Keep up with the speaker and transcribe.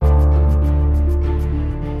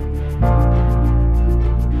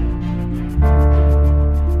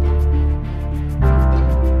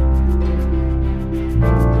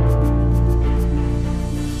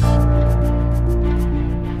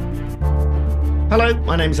Hello,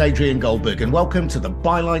 my name's Adrian Goldberg and welcome to the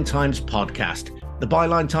Byline Times podcast. The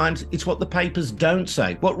Byline Times, it's what the papers don't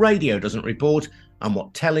say, what radio doesn't report and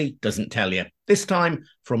what telly doesn't tell you. This time,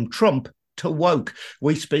 from Trump to woke,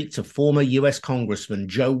 we speak to former US Congressman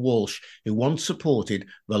Joe Walsh, who once supported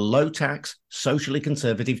the low-tax, socially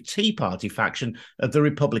conservative Tea Party faction of the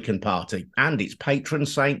Republican Party and its patron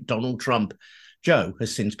saint Donald Trump. Joe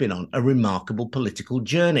has since been on a remarkable political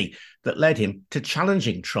journey that led him to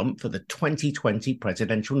challenging Trump for the 2020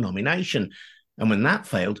 presidential nomination. And when that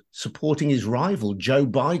failed, supporting his rival Joe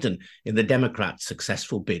Biden in the Democrats'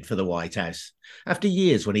 successful bid for the White House. After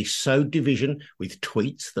years when he sowed division with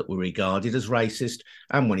tweets that were regarded as racist,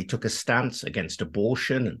 and when he took a stance against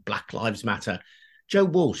abortion and Black Lives Matter, Joe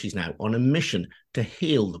Walsh is now on a mission to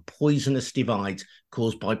heal the poisonous divides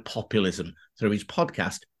caused by populism through his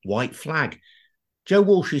podcast, White Flag. Joe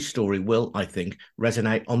Walsh's story will, I think,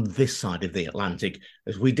 resonate on this side of the Atlantic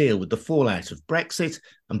as we deal with the fallout of Brexit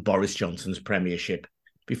and Boris Johnson's premiership.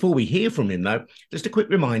 Before we hear from him, though, just a quick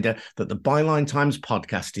reminder that the Byline Times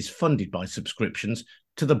podcast is funded by subscriptions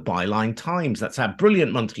to the Byline Times. That's our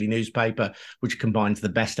brilliant monthly newspaper, which combines the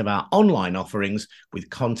best of our online offerings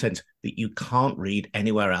with content that you can't read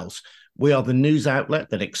anywhere else. We are the news outlet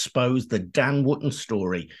that exposed the Dan Wootton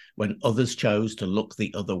story when others chose to look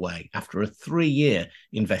the other way after a 3-year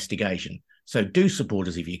investigation. So do support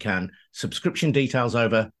us if you can. Subscription details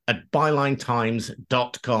over at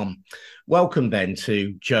bylinetimes.com. Welcome then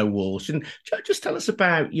to Joe Walsh. And Joe, just tell us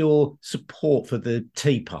about your support for the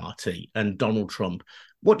Tea Party and Donald Trump.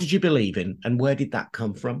 What did you believe in and where did that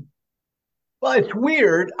come from? Well, it's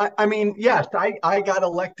weird. I mean, yes, I got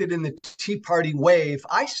elected in the Tea Party wave.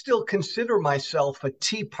 I still consider myself a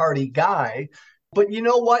Tea Party guy. But you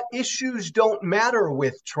know what? Issues don't matter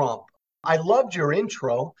with Trump. I loved your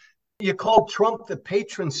intro. You called Trump the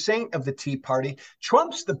patron saint of the Tea Party.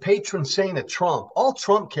 Trump's the patron saint of Trump. All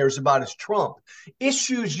Trump cares about is Trump.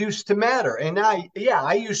 Issues used to matter. And I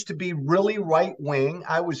used to be really right wing.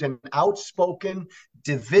 I was an outspoken,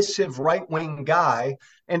 divisive right wing guy.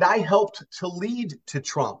 And I helped to lead to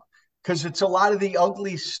Trump because it's a lot of the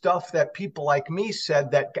ugly stuff that people like me said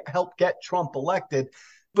that helped get Trump elected.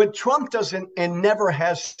 But Trump doesn't and never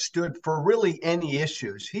has stood for really any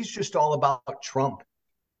issues. He's just all about Trump.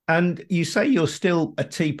 And you say you're still a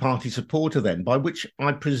Tea Party supporter then, by which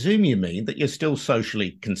I presume you mean that you're still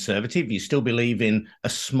socially conservative. You still believe in a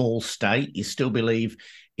small state. You still believe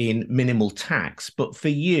in minimal tax. But for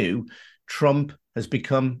you, Trump has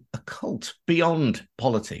become a cult beyond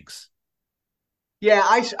politics. Yeah,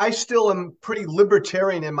 I still am pretty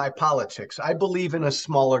libertarian in my politics. I believe in a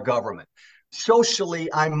smaller government. Socially,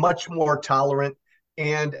 I'm much more tolerant,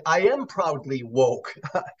 and I am proudly woke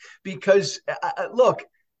because, look,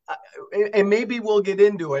 and maybe we'll get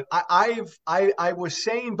into it. I was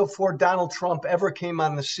saying before Donald Trump ever came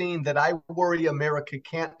on the scene that I worry America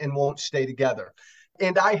can't and won't stay together.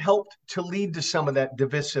 And I helped to lead to some of that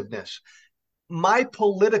divisiveness. My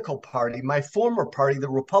political party, my former party, the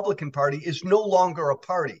Republican Party, is no longer a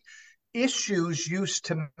party. Issues used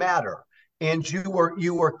to matter, and you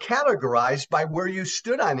were categorized by where you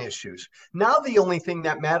stood on issues. Now the only thing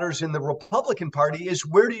that matters in the Republican Party is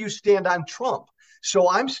where do you stand on Trump. So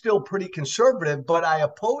I'm still pretty conservative, but I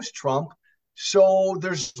oppose Trump. So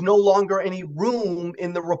there's no longer any room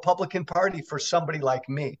in the Republican Party for somebody like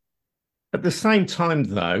me. At the same time,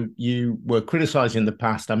 though, you were criticized in the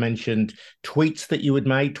past. I mentioned tweets that you had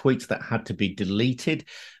made, tweets that had to be deleted,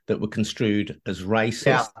 that were construed as racist.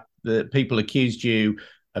 Yeah. The people accused you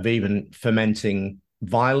of even fomenting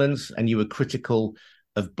violence, and you were critical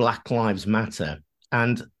of Black Lives Matter.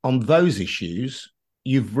 And on those issues,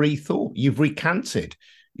 you've recanted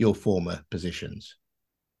your former positions.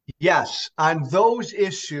 Yes, on those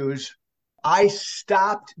issues, I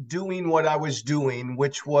stopped doing what I was doing,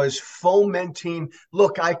 which was fomenting.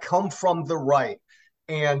 Look, I come from the right.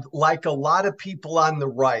 And like a lot of people on the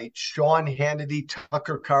right, Sean Hannity,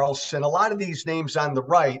 Tucker Carlson, a lot of these names on the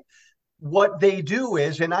right, what they do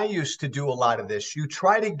is, and I used to do a lot of this, you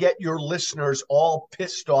try to get your listeners all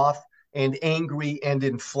pissed off and angry and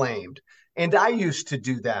inflamed. And I used to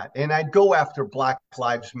do that. And I'd go after Black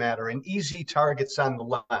Lives Matter and easy targets on the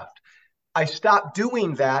left. I stopped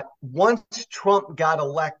doing that once Trump got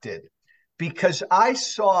elected because I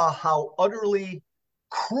saw how utterly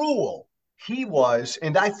cruel he was.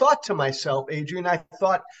 And I thought to myself, Adrian, I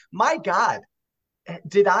thought, my God,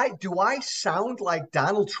 do I sound like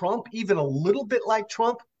Donald Trump, even a little bit like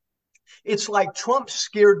Trump? It's like Trump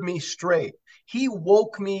scared me straight. He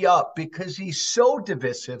woke me up because he's so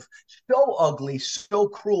divisive, so ugly, so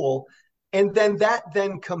cruel. And then that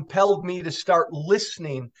compelled me to start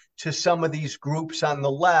listening to some of these groups on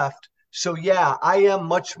the left So, yeah, I am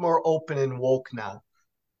much more open and woke now.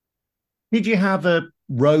 Did you have a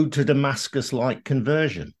road to Damascus-like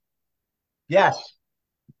conversion? Yes,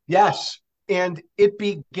 yes. And it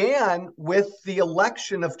began with the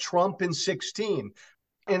election of Trump in 16.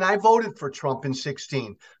 And I voted for Trump in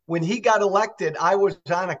 16. When he got elected, I was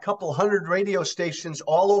on a couple hundred radio stations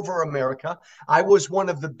all over America. I was one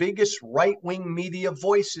of the biggest right-wing media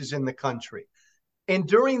voices in the country. And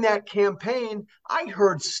during that campaign, I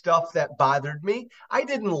heard stuff that bothered me. I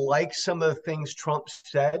didn't like some of the things Trump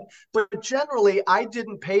said, but generally, I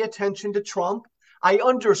didn't pay attention to Trump. I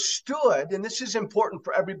understood, and this is important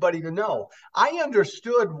for everybody to know, I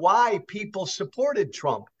understood why people supported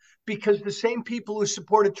Trump because the same people who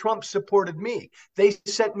supported Trump supported me. They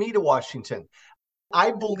sent me to Washington.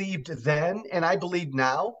 I believed then, and I believe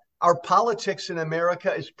now, our politics in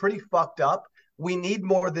America is pretty fucked up. We need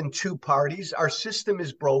more than two parties. Our system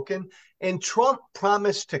is broken. And Trump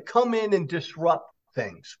promised to come in and disrupt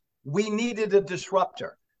things. We needed a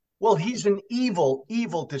disruptor. Well, he's an evil,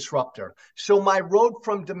 evil disruptor. So my road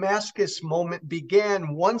from Damascus moment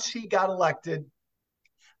began once he got elected.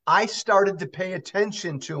 I started to pay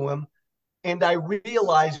attention to him. And I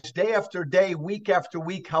realized day after day, week after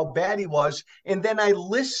week, how bad he was. And then I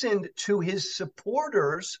listened to his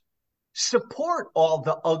supporters support all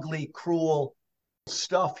the ugly, cruel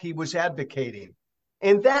stuff he was advocating.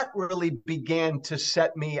 And that really began to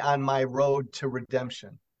set me on my road to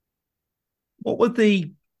redemption. What were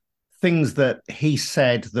the things that he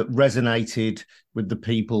said that resonated with the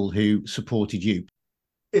people who supported you?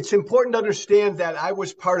 It's important to understand that I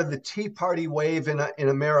was part of the Tea Party wave in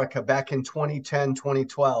America back in 2010,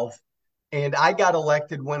 2012. And I got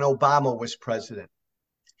elected when Obama was president.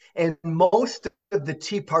 And most of the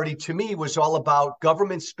Tea Party to me was all about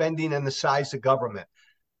government spending and the size of government.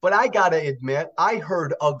 But I got to admit, I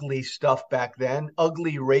heard ugly stuff back then,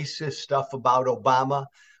 ugly racist stuff about Obama,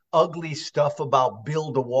 ugly stuff about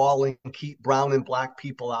build a wall and keep brown and black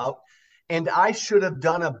people out. And I should have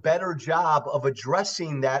done a better job of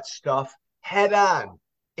addressing that stuff head on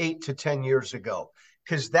 8 to 10 years ago,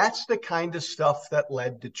 because that's the kind of stuff that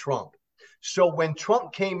led to Trump. So when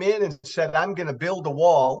Trump came in and said, I'm going to build a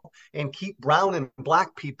wall and keep brown and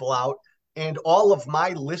black people out, and all of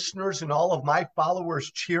my listeners and all of my followers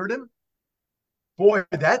cheered him, boy,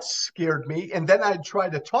 that scared me. And then I'd try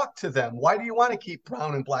to talk to them. Why do you want to keep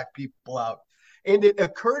brown and black people out? And it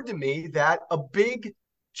occurred to me that a big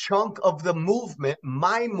chunk of the movement,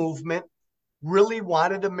 my movement, really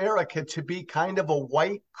wanted America to be kind of a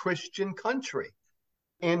white Christian country.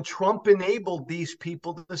 And Trump enabled these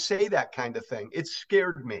people to say that kind of thing. It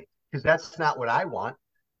scared me because that's not what I want.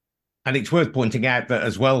 And it's worth pointing out that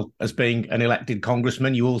as well as being an elected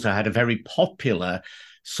congressman, you also had a very popular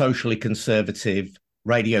socially conservative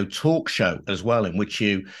radio talk show as well, in which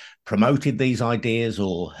you promoted these ideas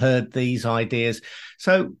or heard these ideas.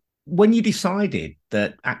 So when you decided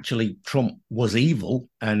that actually Trump was evil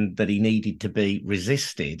and that he needed to be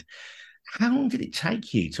resisted, how long did it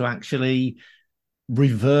take you to actually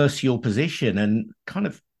reverse your position and kind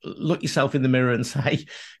of look yourself in the mirror and say,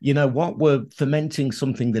 you know what, we're fomenting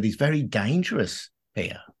something that is very dangerous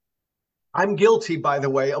here? I'm guilty, by the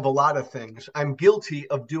way, of a lot of things. I'm guilty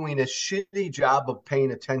of doing a shitty job of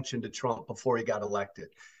paying attention to Trump before he got elected.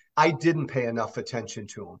 I didn't pay enough attention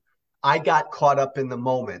to him. I got caught up in the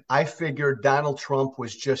moment. I figured Donald Trump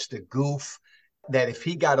was just a goof, that if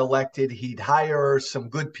he got elected, he'd hire some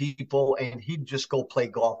good people and he'd just go play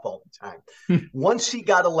golf all the time. Once he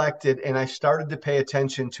got elected and I started to pay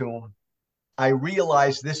attention to him, I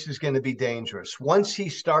realized this is going to be dangerous. Once he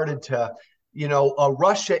started to,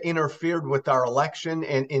 Russia interfered with our election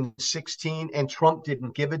and in 16 and Trump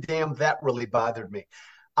didn't give a damn, that really bothered me.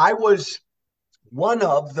 I was one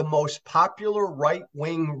of the most popular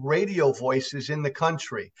right-wing radio voices in the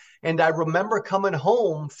country. And I remember coming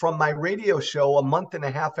home from my radio show a month and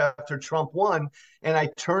a half after Trump won, and I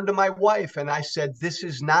turned to my wife and I said, this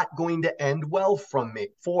is not going to end well for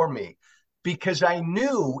me, because I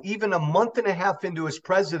knew even a month and a half into his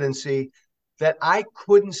presidency that I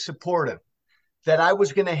couldn't support him, that I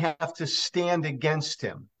was going to have to stand against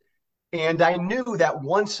him. And I knew that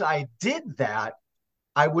once I did that,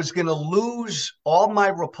 I was going to lose all my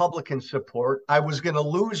Republican support. I was going to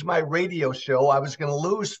lose my radio show. I was going to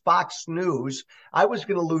lose Fox News. I was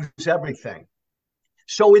going to lose everything.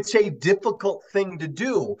 So it's a difficult thing to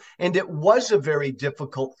do. And it was a very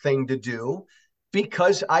difficult thing to do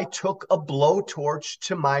because I took a blowtorch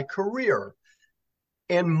to my career.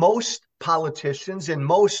 And most politicians and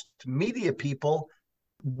most media people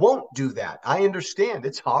won't do that. I understand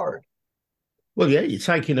it's hard. Well, yeah, you're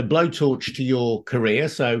taking a blowtorch to your career,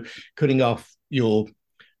 so cutting off your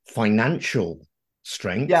financial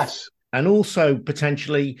strength, Yes. and also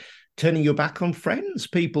potentially turning your back on friends,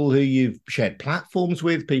 people who you've shared platforms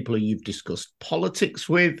with, people who you've discussed politics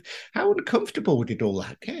with. How uncomfortable did all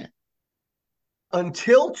that get?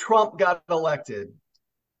 Until Trump got elected,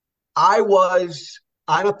 I was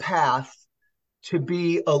on a path to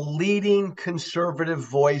be a leading conservative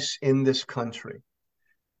voice in this country.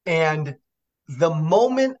 And the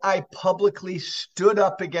moment I publicly stood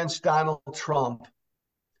up against Donald Trump,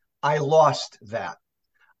 I lost that.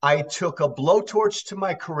 I took a blowtorch to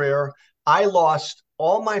my career. I lost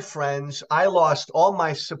all my friends. I lost all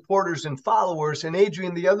my supporters and followers. And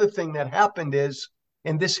Adrian, the other thing that happened is,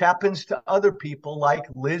 and this happens to other people like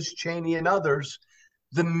Liz Cheney and others,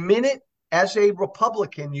 the minute as a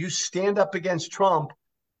Republican you stand up against Trump,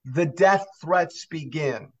 the death threats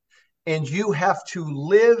begin. And you have to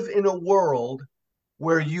live in a world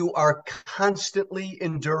where you are constantly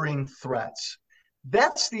enduring threats.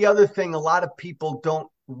 That's the other thing a lot of people don't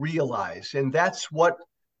realize. And that's what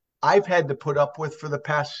I've had to put up with for the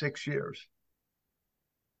past 6 years.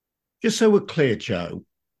 Just so we're clear, Joe,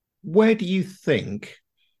 where do you think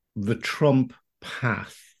the Trump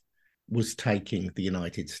path was taking the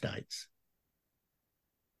United States?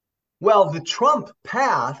 Well, the Trump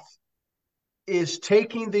path is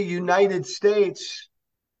taking the United States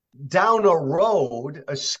down a road,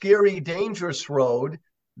 a scary, dangerous road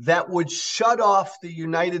that would shut off the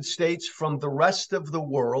United States from the rest of the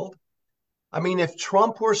world. I mean, if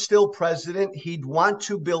Trump were still president, he'd want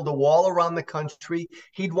to build a wall around the country.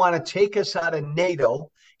 He'd want to take us out of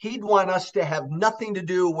NATO. He'd want us to have nothing to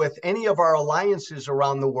do with any of our alliances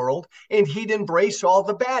around the world. And he'd embrace all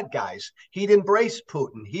the bad guys. He'd embrace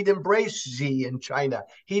Putin. He'd embrace Xi in China.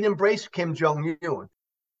 He'd embrace Kim Jong-un.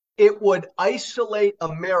 It would isolate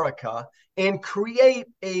America and create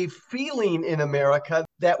a feeling in America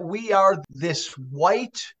that we are this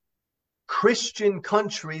white Christian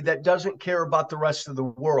country that doesn't care about the rest of the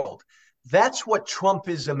world. That's what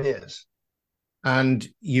Trumpism is. And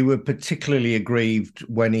you were particularly aggrieved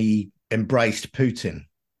when he embraced Putin.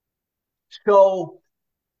 So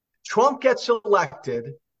Trump gets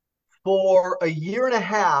elected. For a year and a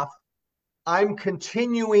half, I'm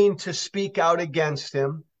continuing to speak out against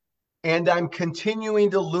him, and I'm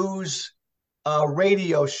continuing to lose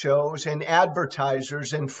radio shows and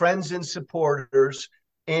advertisers and friends and supporters.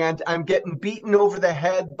 And I'm getting beaten over the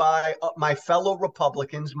head by my fellow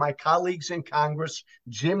Republicans, my colleagues in Congress,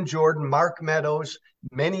 Jim Jordan, Mark Meadows,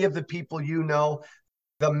 many of the people you know,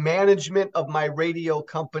 the management of my radio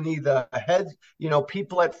company, the head,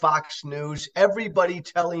 people at Fox News, everybody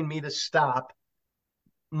telling me to stop.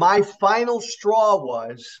 My final straw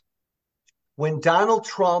was when Donald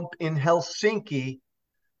Trump in Helsinki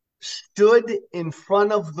stood in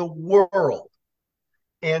front of the world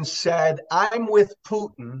and said, I'm with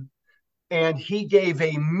Putin, and he gave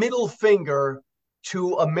a middle finger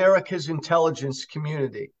to America's intelligence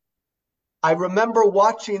community. I remember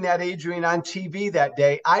watching that, Adrian, on TV that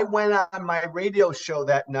day. I went on my radio show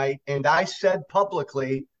that night and I said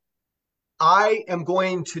publicly, I am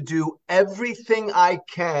going to do everything I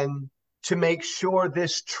can to make sure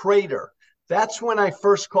this traitor, that's when I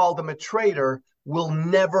first called him a traitor, will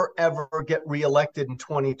never, ever get reelected in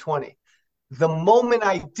 2020. The moment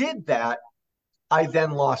I did that, I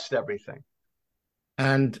then lost everything.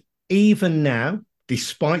 And even now,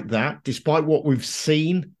 despite that, despite what we've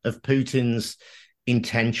seen of Putin's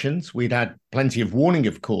intentions, we'd had plenty of warning,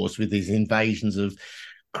 of course, with his invasions of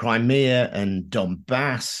Crimea and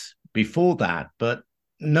Donbass before that, but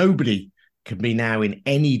nobody can be now in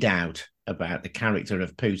any doubt about the character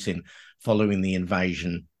of Putin following the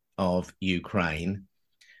invasion of Ukraine.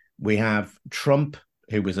 We have Trump,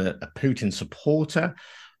 who was a Putin supporter,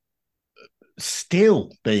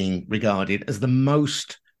 still being regarded as the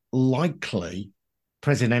most likely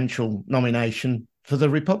presidential nomination for the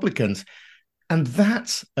Republicans. And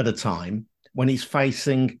that's at a time when he's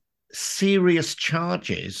facing serious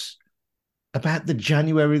charges about the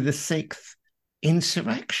January the 6th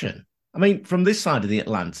insurrection. I mean, from this side of the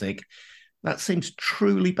Atlantic, that seems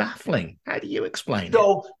truly baffling. How do you explain it?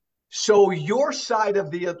 So your side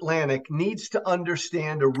of the Atlantic needs to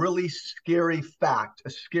understand a really scary fact, a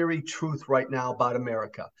scary truth right now about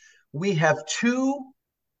America. We have two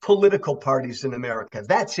political parties in America.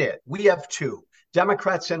 That's it. We have two,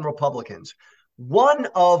 Democrats and Republicans. One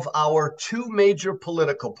of our two major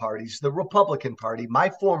political parties, the Republican Party, my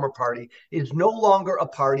former party, is no longer a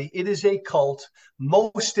party. It is a cult.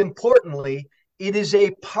 Most importantly, it is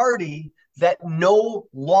a party that no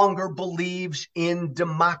longer believes in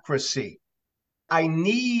democracy. I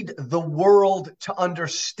need the world to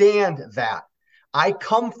understand that. I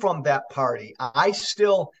come from that party. I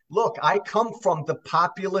come from the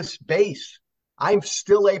populist base. I'm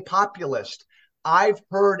still a populist. I've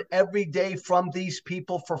heard every day from these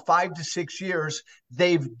people for 5 to 6 years.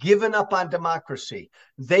 They've given up on democracy.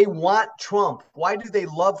 They want Trump. Why do they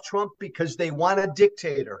love Trump? Because they want a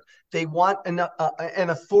dictator. They want an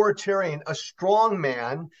authoritarian, a strong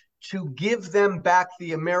man to give them back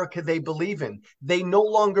the America they believe in. They no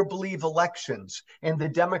longer believe elections, and the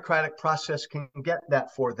democratic process can get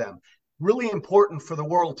that for them. Really important for the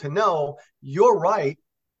world to know. You're right.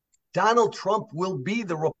 Donald Trump will be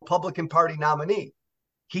the Republican Party nominee.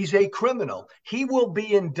 He's a criminal. He will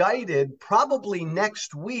be indicted probably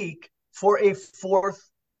next week for a fourth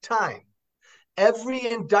time. Every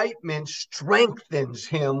indictment strengthens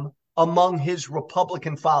him among his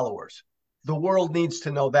Republican followers. The world needs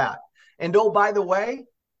to know that. And oh, by the way,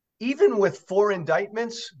 even with 4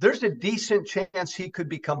 indictments, there's a decent chance he could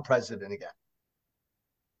become president again.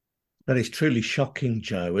 That is truly shocking,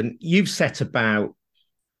 Joe. And you've set about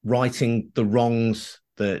righting the wrongs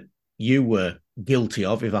that you were guilty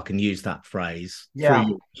of, if I can use that phrase, through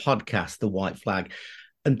your podcast, The White Flag,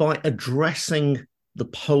 and by addressing the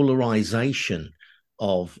polarization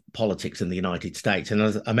of politics in the United States. And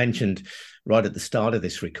as I mentioned right at the start of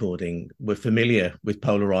this recording, we're familiar with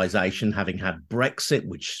polarization, having had Brexit,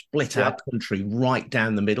 which split our country right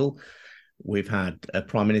down the middle. We've had a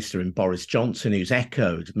Prime Minister in Boris Johnson who's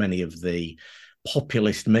echoed many of the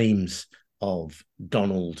populist memes of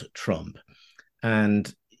Donald Trump.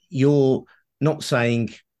 And you're not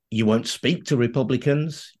saying you won't speak to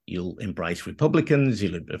Republicans, you'll embrace Republicans,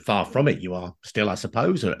 you'll far from it, you are still, I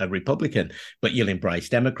suppose, a Republican, but you'll embrace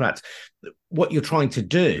Democrats. What you're trying to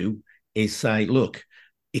do is say, look,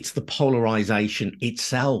 it's the polarization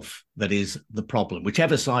itself that is the problem.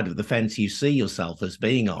 Whichever side of the fence you see yourself as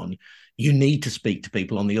being on, you need to speak to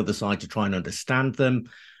people on the other side to try and understand them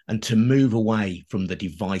and to move away from the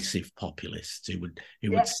divisive populists who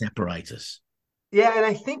would separate us. Yeah, and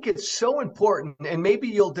I think it's so important, and maybe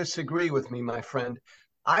you'll disagree with me, my friend.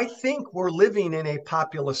 I think we're living in a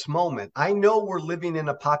populist moment. I know we're living in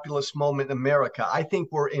a populist moment in America. I think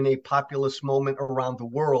we're in a populist moment around the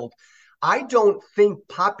world. I don't think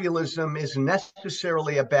populism is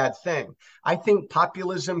necessarily a bad thing. I think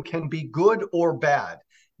populism can be good or bad.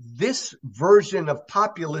 This version of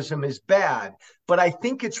populism is bad, but I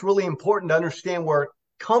think it's really important to understand where it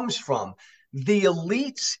comes from. The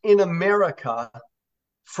elites in America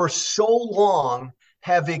for so long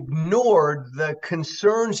have ignored the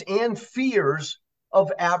concerns and fears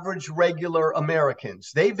of average regular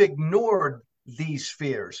Americans. They've ignored these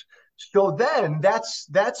fears. So then that's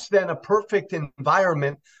then a perfect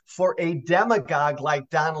environment for a demagogue like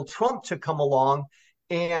Donald Trump to come along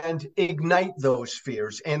and ignite those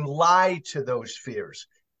fears and lie to those fears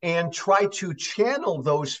and try to channel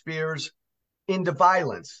those fears into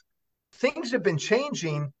violence. Things have been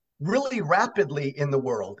changing really rapidly in the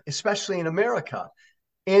world, especially in America.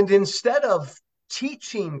 And instead of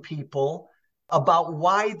teaching people about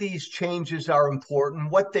why these changes are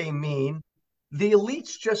important, what they mean, the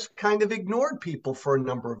elites just kind of ignored people for a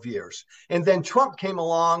number of years. And then Trump came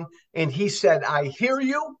along and he said, I hear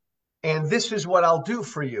you, and this is what I'll do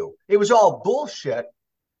for you. It was all bullshit,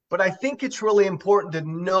 but I think it's really important to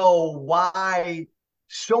know why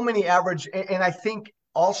so many average, and I think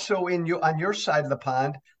also on your side of the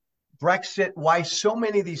pond, Brexit, why so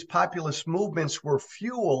many of these populist movements were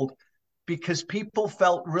fueled because people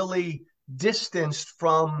felt really distanced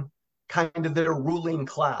from kind of their ruling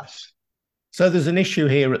class. So there's an issue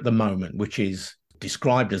here at the moment, which is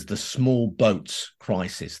described as the small boats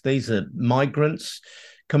crisis. These are migrants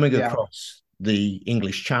coming across the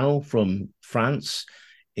English Channel from France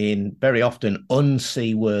in very often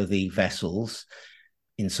unseaworthy vessels,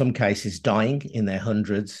 in some cases dying in their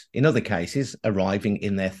hundreds, in other cases arriving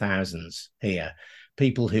in their thousands here.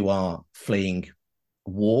 People who are fleeing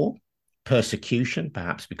war, persecution,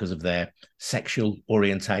 perhaps because of their sexual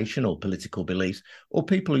orientation or political beliefs, or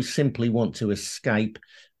people who simply want to escape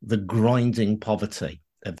the grinding poverty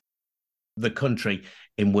of the country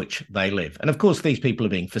in which they live. And of course, these people are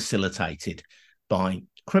being facilitated by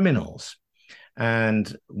criminals.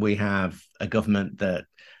 And we have a government that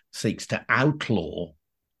seeks to outlaw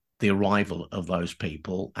the arrival of those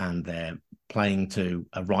people, and they're playing to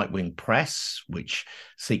a right-wing press which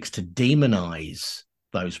seeks to demonize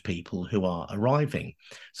those people who are arriving.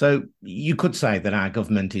 So you could say that our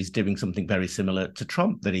government is doing something very similar to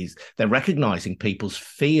Trump, that they're recognizing people's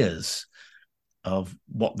fears of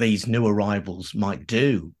what these new arrivals might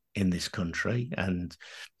do in this country and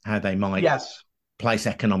how they might place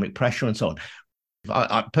economic pressure and so on.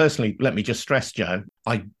 I personally, let me just stress, Joe,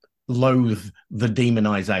 I loathe the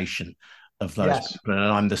demonization of those Yes. people.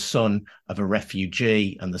 And I'm the son of a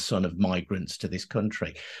refugee and the son of migrants to this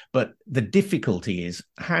country. But the difficulty is,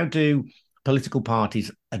 how do political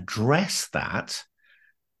parties address that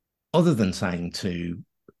other than saying to,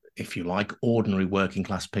 if you like, ordinary working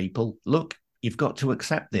class people, look, you've got to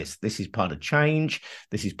accept this. This is part of change.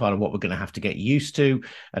 This is part of what we're going to have to get used to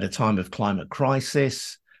at a time of climate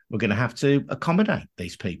crisis. We're going to have to accommodate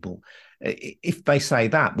these people. If they say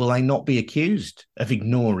that, will they not be accused of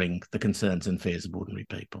ignoring the concerns and fears of ordinary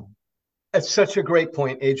people? That's such a great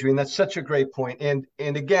point, Adrian. That's such a great point. And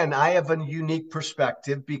again, I have a unique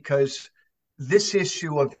perspective because this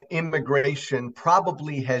issue of immigration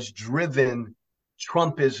probably has driven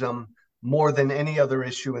Trumpism more than any other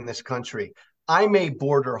issue in this country. I'm a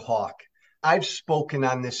border hawk. I've spoken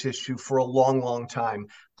on this issue for a long, long time.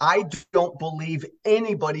 I don't believe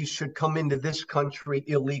anybody should come into this country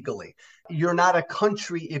illegally. You're not a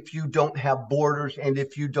country if you don't have borders and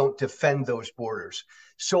if you don't defend those borders.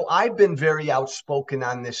 So I've been very outspoken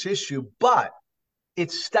on this issue, but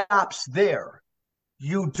it stops there.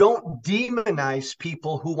 You don't demonize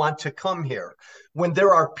people who want to come here. When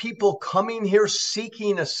there are people coming here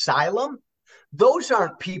seeking asylum, those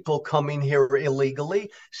aren't people coming here illegally.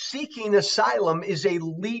 Seeking asylum is a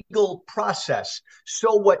legal process.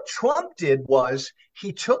 So what Trump did was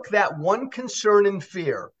he took that one concern and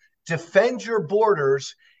fear, defend your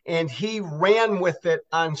borders, and he ran with it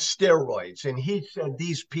on steroids. And he said,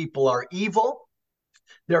 these people are evil.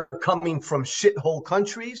 They're coming from shithole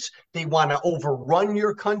countries. They want to overrun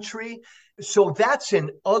your country. So that's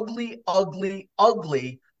an ugly, ugly,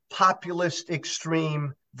 ugly populist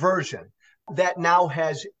extreme version that now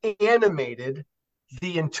has animated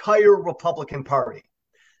the entire Republican Party.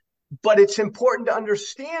 But it's important to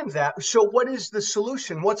understand that. So what is the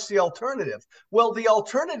solution? What's the alternative? Well, the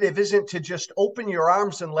alternative isn't to just open your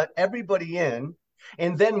arms and let everybody in.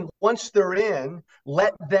 And then once they're in,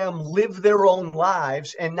 let them live their own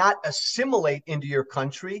lives and not assimilate into your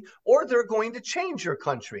country, or they're going to change your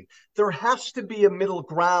country. There has to be a middle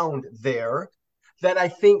ground there that I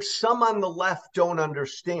think some on the left don't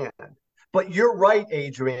understand. But you're right,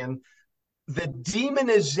 Adrian. The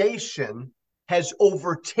demonization has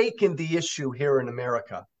overtaken the issue here in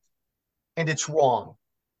America, and it's wrong.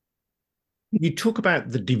 You talk about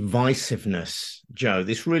the divisiveness, Joe.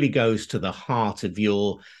 This really goes to the heart of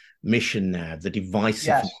your mission now, the divisiveness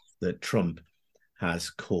Yes. that Trump has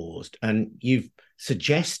caused. And you've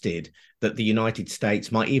suggested that the United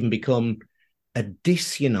States might even become a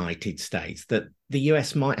disunited state, that the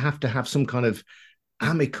US might have to have some kind of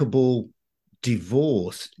amicable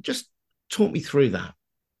divorce. Just talk me through that.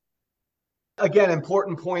 Again,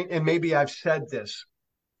 important point, and maybe I've said this.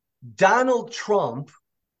 Donald Trump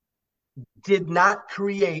did not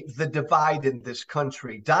create the divide in this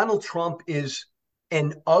country. Donald Trump is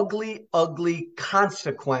an ugly, ugly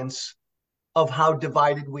consequence of how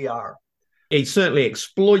divided we are. He certainly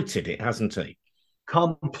exploited it, hasn't he?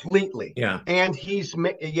 Completely. Yeah. And he's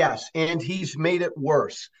made it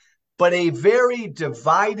worse. But a very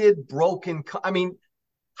divided, broken,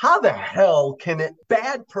 how the hell can a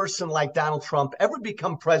bad person like Donald Trump ever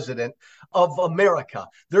become president of America?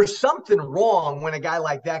 There's something wrong when a guy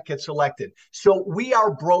like that gets elected. So we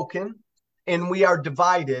are broken and we are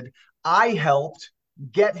divided. I helped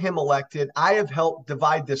get him elected. I have helped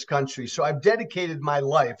divide this country. So I've dedicated my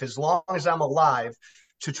life, as long as I'm alive,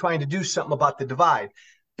 to trying to do something about the divide.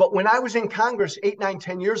 But when I was in Congress 8, 9,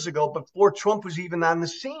 10 years ago, before Trump was even on the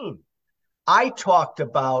scene, I talked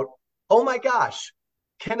about, oh my gosh,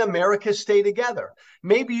 can America stay together?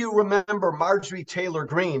 Maybe you remember Marjorie Taylor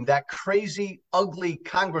Greene, that crazy, ugly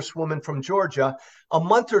congresswoman from Georgia. A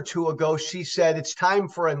month or two ago, she said it's time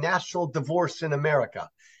for a national divorce in America.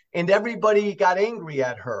 And everybody got angry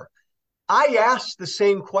at her. I asked the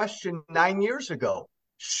same question 9 years ago.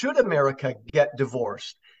 Should America get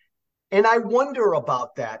divorced? And I wonder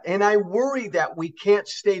about that. And I worry that we can't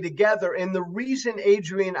stay together. And the reason,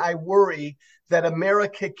 Adrian, I worry that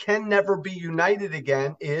America can never be united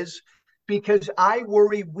again is because I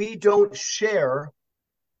worry we don't share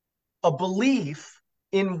a belief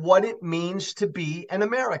in what it means to be an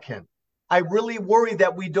American. I really worry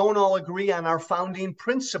that we don't all agree on our founding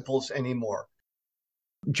principles anymore.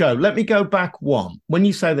 Joe, let me go back one. When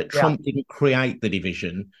you say that Trump didn't create the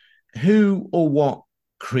division, who or what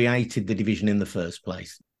created the division in the first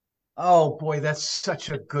place? Oh boy, that's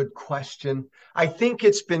such a good question. I think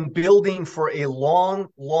it's been building for a long,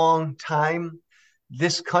 long time.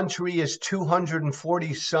 This country is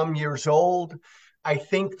 240 some years old. I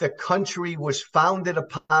think the country was founded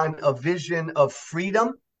upon a vision of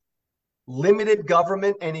freedom, limited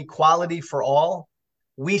government, and equality for all.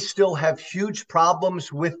 We still have huge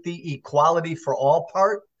problems with the equality for all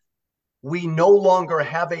part. We no longer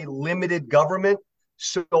have a limited government.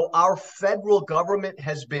 So our federal government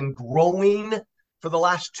has been growing for the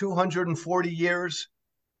last 240 years.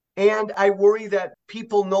 And I worry that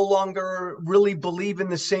people no longer really believe in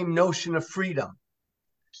the same notion of freedom.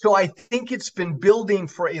 So I think it's been building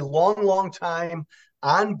for a long, long time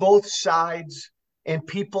on both sides, and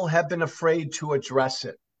people have been afraid to address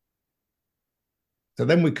it. So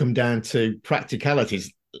then we come down to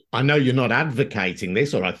practicalities. I know you're not advocating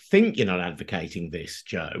this, or I think you're not advocating this,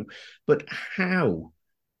 Joe, but how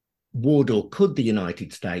would or could the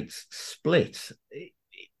United States split?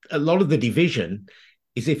 A lot of the division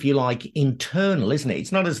is, if you like, internal, isn't it?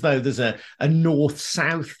 It's not as though there's a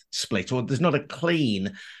north-south split, or there's not a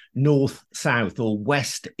clean north-south or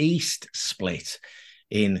west-east split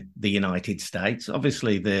in the United States.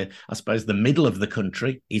 Obviously, I suppose the middle of the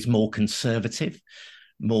country is more conservative,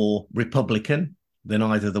 more Republican than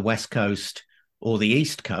either the West Coast or the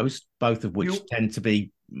East Coast, both of which tend to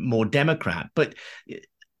be more Democrat. But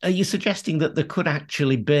are you suggesting that there could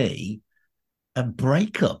actually be a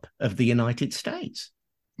breakup of the United States?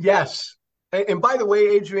 Yes. And by the way,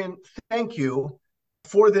 Adrian, thank you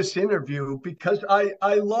for this interview, because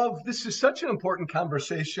I love, this is such an important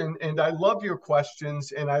conversation, and I love your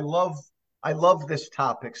questions, and I love this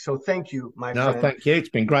topic. So thank you, my friend. No, thank you. It's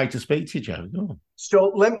been great to speak to you, Joe. Oh.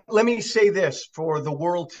 So let me say this for the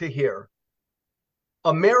world to hear.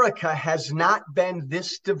 America has not been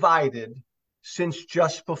this divided since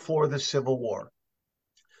just before the Civil War.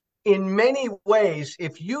 In many ways,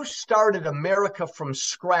 if you started America from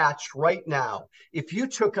scratch right now, if you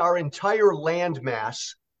took our entire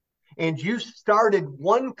landmass and you started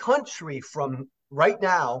one country from right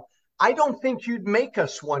now, I don't think you'd make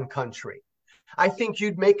us one country. I think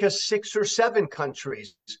you'd make us 6 or 7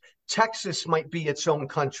 countries. Texas might be its own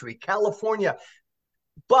country, California.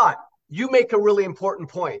 But you make a really important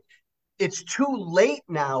point. It's too late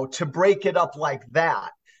now to break it up like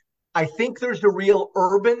that. I think there's a real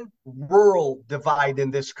urban-rural divide in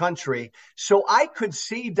this country. So I could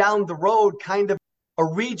see down the road kind of a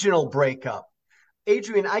regional breakup.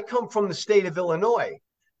 Adrian, I come from the state of Illinois.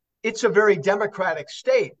 It's a very Democratic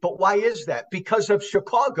state. But why is that? Because of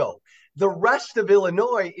Chicago. The rest of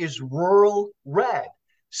Illinois is rural red.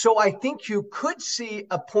 So I think you could see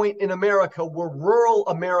a point in America where rural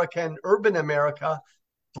America and urban America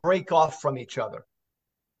break off from each other.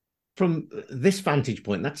 From this vantage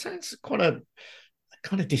point, that sounds quite a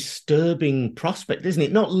kind of disturbing prospect, isn't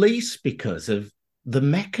it? Not least because of the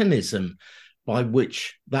mechanism by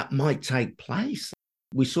which that might take place.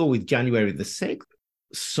 We saw with January the 6th,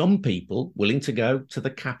 some people willing to go to the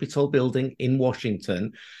Capitol building in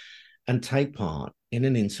Washington and take part in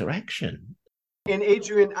an insurrection. And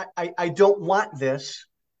Adrian, I don't want this.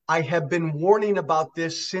 I have been warning about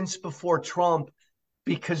this since before Trump,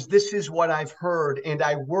 because this is what I've heard, and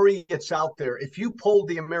I worry it's out there. If you polled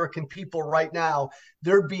the American people right now,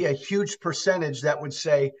 there'd be a huge percentage that would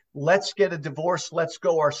say, let's get a divorce, let's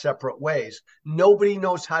go our separate ways. Nobody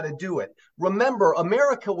knows how to do it. Remember,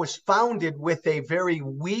 America was founded with a very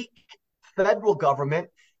weak federal government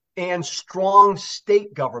and strong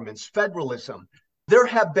state governments, federalism. There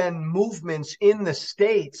have been movements in the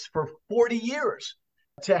states for 40 years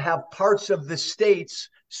to have parts of the states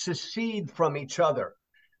secede from each other.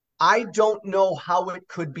 I don't know how it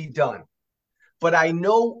could be done, but I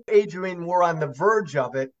know, Adrian, we're on the verge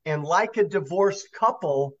of it. And like a divorced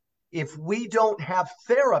couple, if we don't have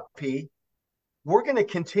therapy, we're going to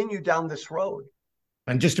continue down this road.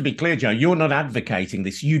 And just to be clear, Joe, you're not advocating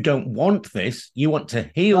this. You don't want this. You want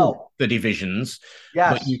to heal the divisions.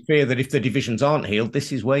 Yes. But you fear that if the divisions aren't healed,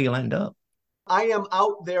 this is where you'll end up. I am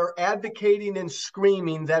out there advocating and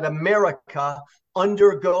screaming that America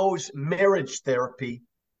undergoes marriage therapy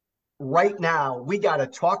right now. We got to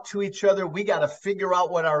talk to each other. We got to figure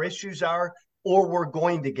out what our issues are, or we're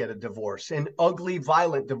going to get a divorce, an ugly,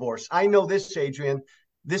 violent divorce. I know this, Adrian.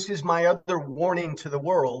 This is my other warning to the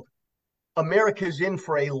world. America's in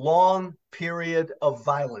for a long period of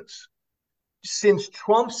violence. Since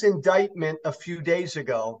Trump's indictment a few days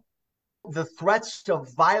ago, the threats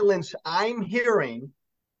of violence I'm hearing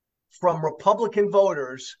from Republican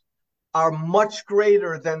voters are much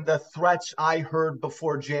greater than the threats I heard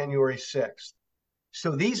before January 6th.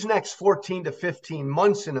 So these next 14 to 15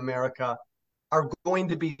 months in America are going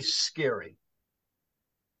to be scary.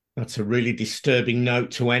 That's a really disturbing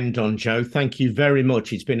note to end on, Joe. Thank you very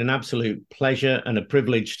much. It's been an absolute pleasure and a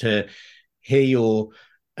privilege to hear your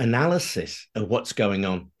analysis of what's going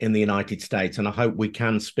on in the United States. And I hope we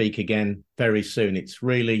can speak again very soon. It's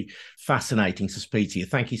really fascinating to speak to you.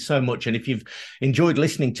 Thank you so much. And if you've enjoyed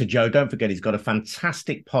listening to Joe, don't forget he's got a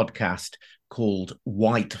fantastic podcast called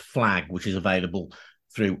White Flag, which is available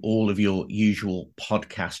through all of your usual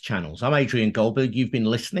podcast channels. I'm Adrian Goldberg. You've been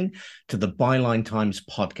listening to the Byline Times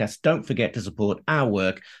podcast. Don't forget to support our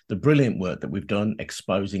work, the brilliant work that we've done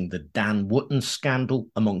exposing the Dan Wootton scandal,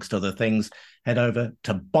 amongst other things. Head over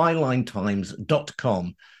to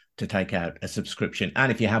bylinetimes.com to take out a subscription.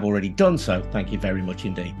 And if you have already done so, thank you very much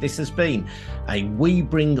indeed. This has been a We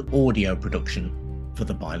Bring audio production for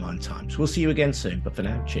the Byline Times. We'll see you again soon. But for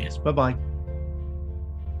now, cheers. Bye-bye.